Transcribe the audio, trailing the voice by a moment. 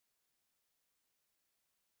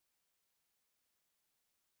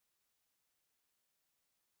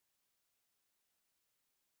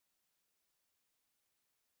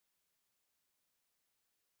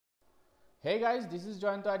Hey guys, this is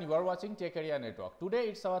Joyanta and you are watching Tech Area Network. Today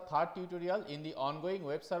it's our third tutorial in the ongoing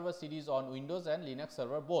web server series on Windows and Linux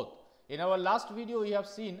server both. In our last video we have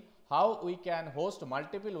seen how we can host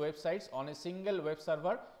multiple websites on a single web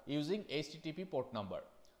server using HTTP port number.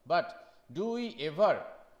 But do we ever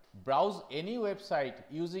browse any website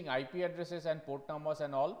using IP addresses and port numbers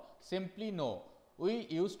and all? Simply no. We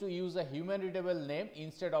used to use a human readable name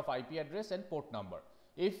instead of IP address and port number.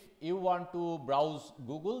 If you want to browse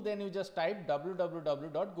Google, then you just type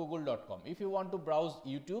www.google.com. If you want to browse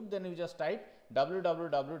YouTube, then you just type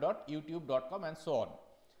www.youtube.com and so on.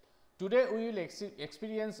 Today we will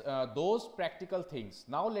experience those practical things.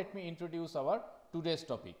 Now let me introduce our today's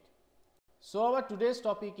topic. So our today's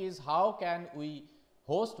topic is how can we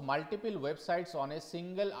host multiple websites on a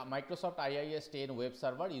single Microsoft IIS 10 web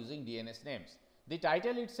server using DNS names. The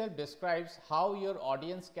title itself describes how your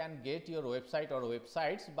audience can get your website or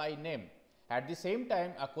websites by name. At the same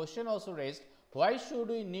time, a question also raised, why should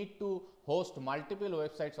we need to host multiple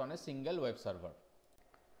websites on a single web server?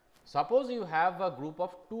 Suppose you have a group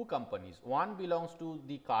of two companies, one belongs to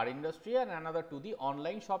the car industry and another to the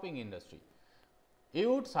online shopping industry.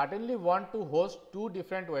 You would certainly want to host two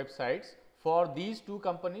different websites for these two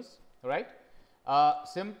companies, right? A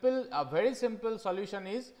very simple solution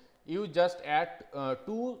is you just add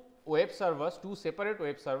two separate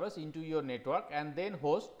web servers into your network and then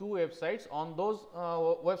host two websites on those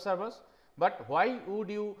web servers. But why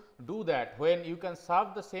would you do that when you can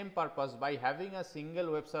serve the same purpose by having a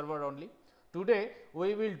single web server only? Today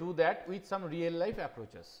we will do that with some real life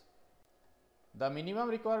approaches. The minimum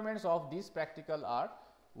requirements of this practical are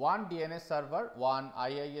one DNS server, one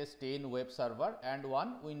IIS 10 web server and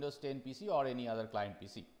one Windows 10 PC or any other client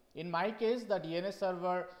PC. In my case, the DNS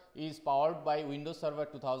server is powered by Windows Server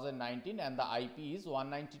 2019 and the IP is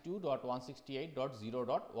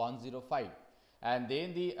 192.168.0.105, and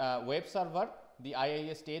then the web server, the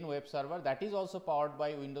IIS 10 web server, that is also powered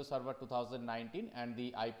by Windows Server 2019 and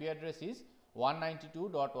the IP address is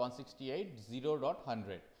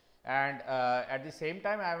 192.168.0.100, and at the same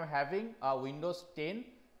time I am having a Windows 10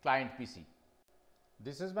 client PC.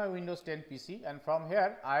 This is my Windows 10 PC and from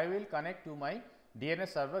here I will connect to my DNS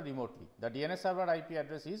server remotely. The DNS server IP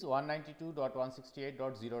address is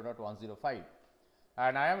 192.168.0.105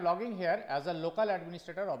 and I am logging here as a local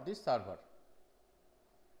administrator of this server.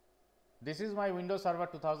 This is my Windows Server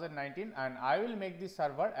 2019 and I will make this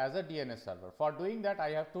server as a DNS server. For doing that, I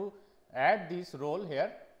have to add this role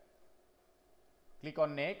here. Click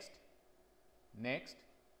on next, next.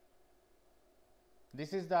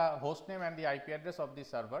 This is the host name and the IP address of the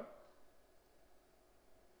server.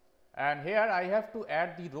 And here I have to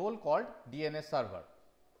add the role called DNS server.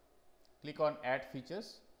 Click on add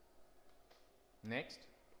features, next,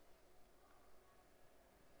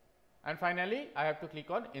 and finally I have to click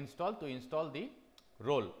on install to install the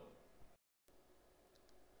role.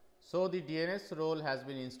 So the DNS role has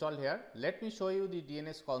been installed here. Let me show you the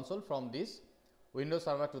DNS console from this Windows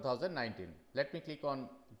Server 2019. Let me click on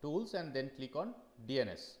tools and then click on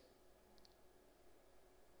DNS.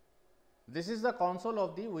 This is the console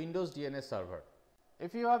of the Windows DNS server.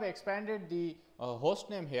 If you have expanded the host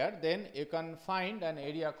name here, then you can find an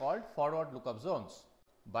area called forward lookup zones.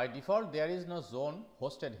 By default, there is no zone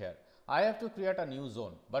hosted here. I have to create a new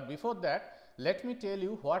zone. But before that, let me tell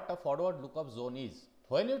you what a forward lookup zone is.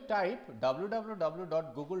 When you type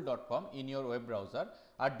www.google.com in your web browser,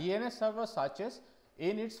 a DNS server searches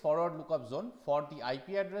in its forward lookup zone for the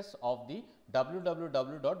IP address of the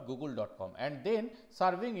www.google.com and then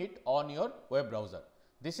serving it on your web browser.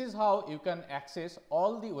 This is how you can access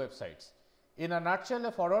all the websites. In a nutshell,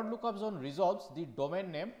 a forward lookup zone resolves the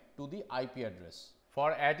domain name to the IP address.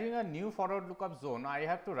 For adding a new forward lookup zone, I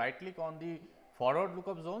have to right click on the forward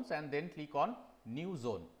lookup zones and then click on new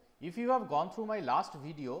zone. If you have gone through my last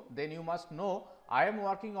video, then you must know I am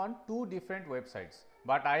working on two different websites,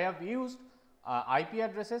 but I have used IP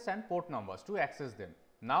addresses and port numbers to access them.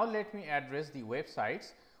 Now let me address the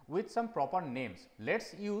websites with some proper names.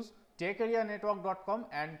 Let's use techareanetwork.com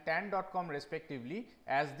and tan.com respectively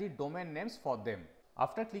as the domain names for them.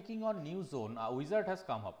 After clicking on new zone, a wizard has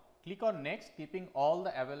come up. Click on next, keeping all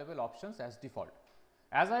the available options as default.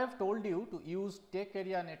 As I have told you to use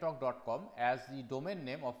techareanetwork.com as the domain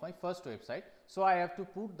name of my first website, so I have to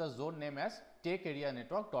put the zone name as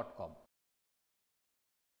techareanetwork.com.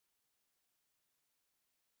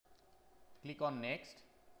 Click on next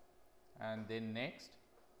and then next.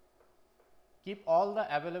 Keep all the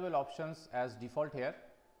available options as default here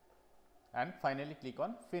and finally click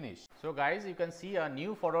on finish. So guys, you can see a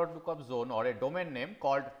new forward lookup zone or a domain name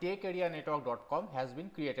called techareanetwork.com has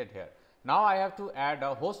been created here. Now I have to add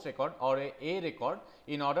a host record or a record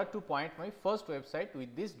in order to point my first website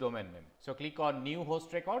with this domain name. So click on new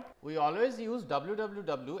host record. We always use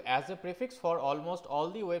www as a prefix for almost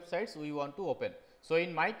all the websites we want to open. So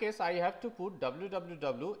in my case, I have to put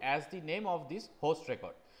www as the name of this host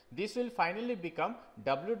record. This will finally become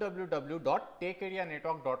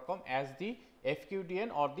www.techareanetwork.com as the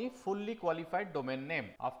FQDN or the fully qualified domain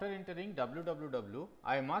name. After entering www,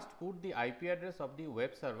 I must put the IP address of the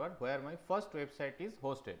web server where my first website is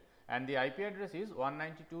hosted, and the IP address is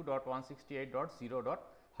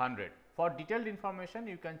 192.168.0.100. For detailed information,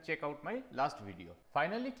 you can check out my last video.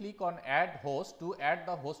 Finally, click on add host to add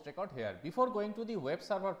the host record here. Before going to the web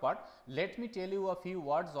server part, let me tell you a few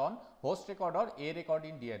words on host record or a record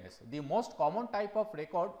in DNS. The most common type of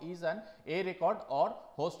record is an a record or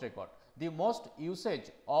host record. The most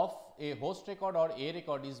usage of a host record or a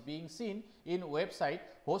record is being seen in website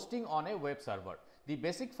hosting on a web server. The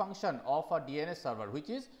basic function of a DNS server, which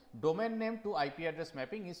is domain name to IP address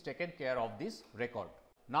mapping, is taken care of this record.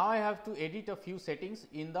 Now I have to edit a few settings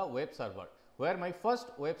in the web server where my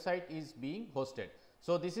first website is being hosted.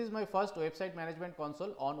 So this is my first website management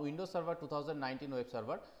console on Windows Server 2019 web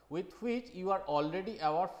server, with which you are already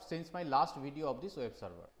aware since my last video of this web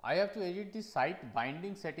server. I have to edit the site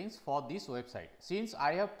binding settings for this website. Since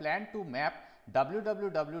I have planned to map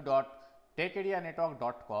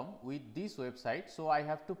www.techareanetwork.com with this website, so I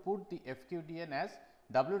have to put the FQDN as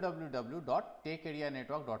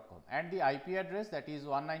www.techareanetwork.com and the IP address, that is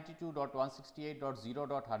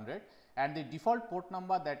 192.168.0.100, and the default port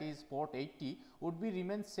number, that is port 80, would be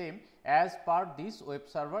remain same as per this web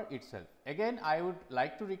server itself. Again, I would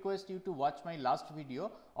like to request you to watch my last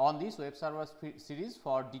video on this web server series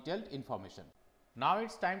for detailed information. Now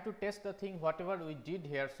it's time to test the thing whatever we did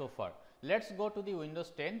here so far. Let's go to the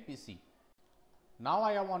Windows 10 PC. Now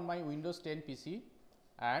I am on my Windows 10 PC,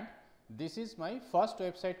 and this is my first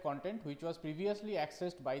website content which was previously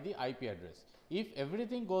accessed by the IP address. If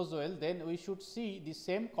everything goes well, then we should see the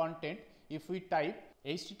same content if we type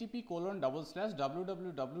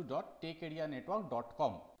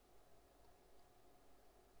http://www.techareanetwork.com.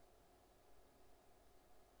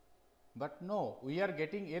 But no, we are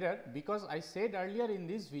getting error because I said earlier in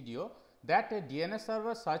this video that a DNS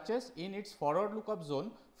server searches in its forward lookup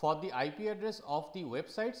zone for the IP address of the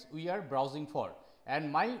websites we are browsing for,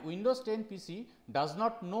 and my Windows 10 PC does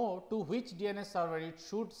not know to which DNS server it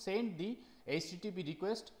should send the HTTP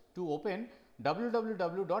request to open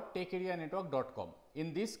www.techareanetwork.com.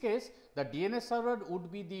 In this case, the DNS server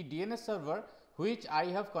would be the DNS server which I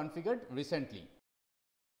have configured recently.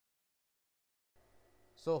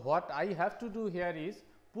 So what I have to do here is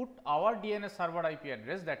put our DNS server IP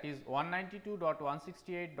address, that is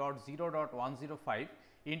 192.168.0.105,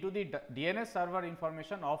 into the DNS server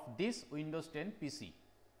information of this Windows 10 PC.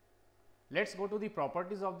 Let's go to the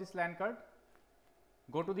properties of this LAN card,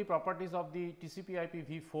 go to the properties of the TCP/IP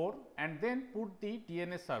v4, and then put the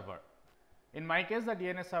DNS server. In my case, the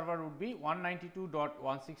DNS server would be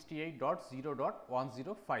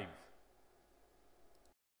 192.168.0.105.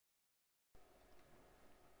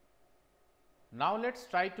 Now let's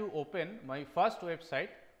try to open my first website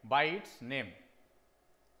by its name,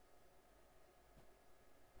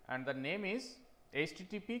 and the name is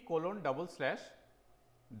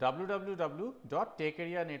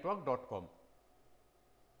http://www.techareanetwork.com.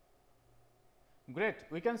 Great,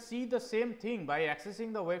 we can see the same thing by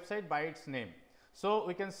accessing the website by its name. So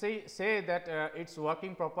we can say that it's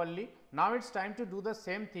working properly. Now it's time to do the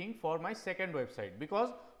same thing for my second website,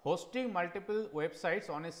 because hosting multiple websites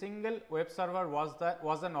on a single web server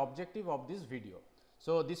was an objective of this video.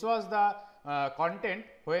 So this was the content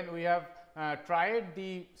when we have tried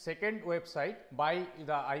the second website by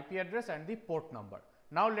the IP address and the port number.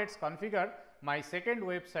 Now let's configure my second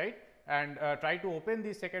website and try to open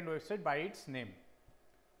the second website by its name.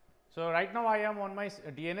 So right now I am on my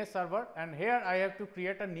DNS server, and here I have to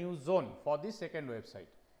create a new zone for this second website.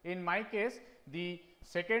 In my case, the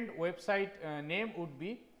second website name would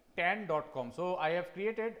be tan.com. So I have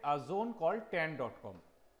created a zone called tan.com.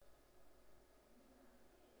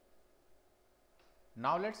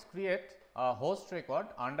 Now let's create a host record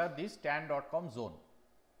under this tan.com zone,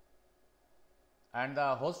 and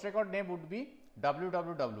the host record name would be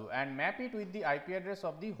www, and map it with the IP address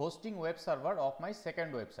of the hosting web server of my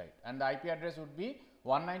second website, and the IP address would be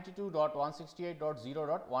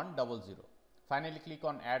 192.168.0.100. Finally, click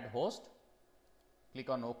on add host, click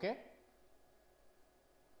on OK,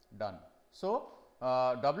 done. So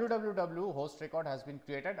www host record has been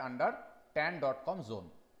created under tan.com zone.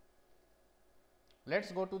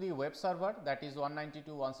 Let's go to the web server, that is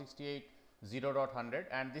 192.168.0.100,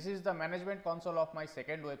 and this is the management console of my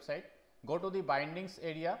second website. go to the bindings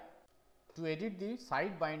area to edit the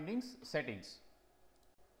site bindings settings.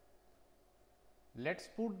 Let's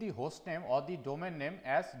put the host name or the domain name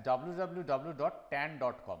as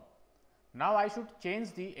www.tan.com. Now I should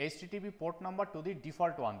change the HTTP port number to the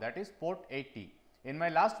default one, that is port 80. In my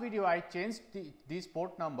last video I changed this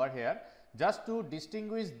port number here just to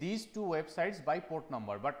distinguish these two websites by port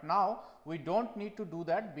number, but now we don't need to do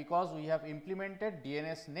that because we have implemented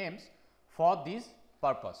DNS names for this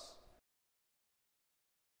purpose.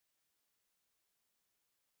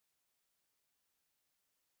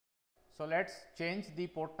 So let's change the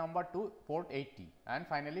port number to port 80 and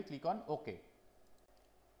finally click on OK.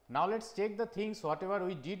 Now let's check the things whatever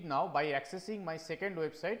we did now by accessing my second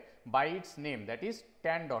website by its name, that is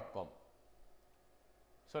tan.com.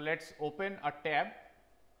 So let's open a tab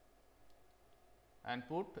and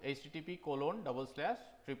put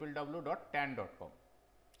http://www.tan.com.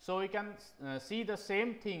 So we can see the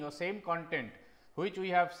same thing or same content which we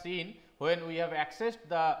have seen when we have accessed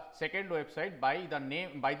the second website by the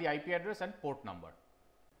name, by the IP address and port number.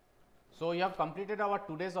 So we have completed our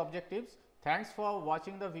today's objectives. Thanks for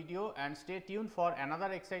watching the video and stay tuned for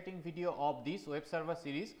another exciting video of this web server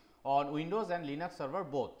series on Windows and Linux server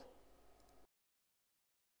both.